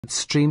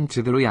stream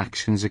to the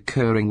reactions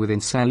occurring within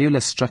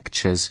cellular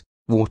structures.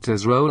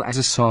 Water's role as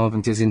a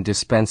solvent is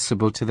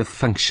indispensable to the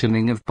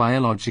functioning of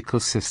biological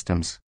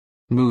systems.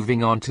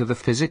 Moving on to the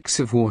physics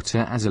of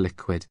water as a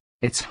liquid,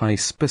 its high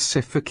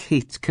specific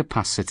heat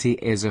capacity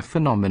is a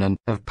phenomenon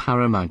of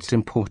paramount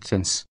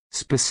importance.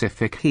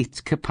 Specific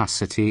heat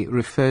capacity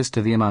refers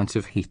to the amount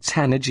of heat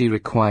energy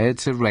required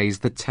to raise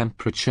the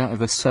temperature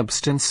of a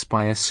substance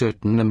by a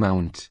certain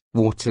amount.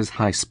 Water's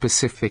high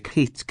specific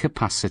heat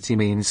capacity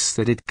means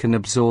that it can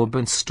absorb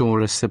and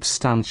store a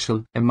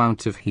substantial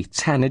amount of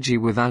heat energy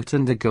without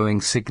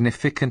undergoing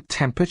significant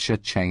temperature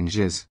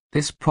changes.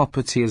 This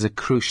property is a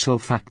crucial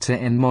factor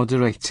in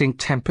moderating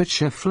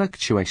temperature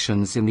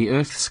fluctuations in the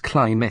Earth's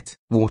climate.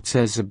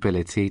 Water's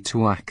ability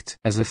to act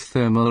as a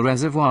thermal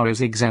reservoir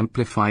is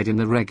exemplified in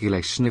the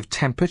regulation of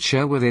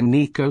temperature within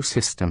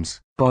ecosystems.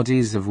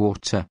 Bodies of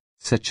water,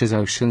 such as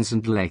oceans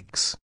and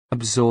lakes,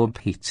 absorb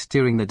heat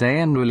during the day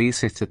and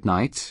release it at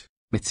night,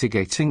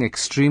 mitigating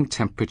extreme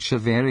temperature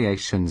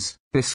variations.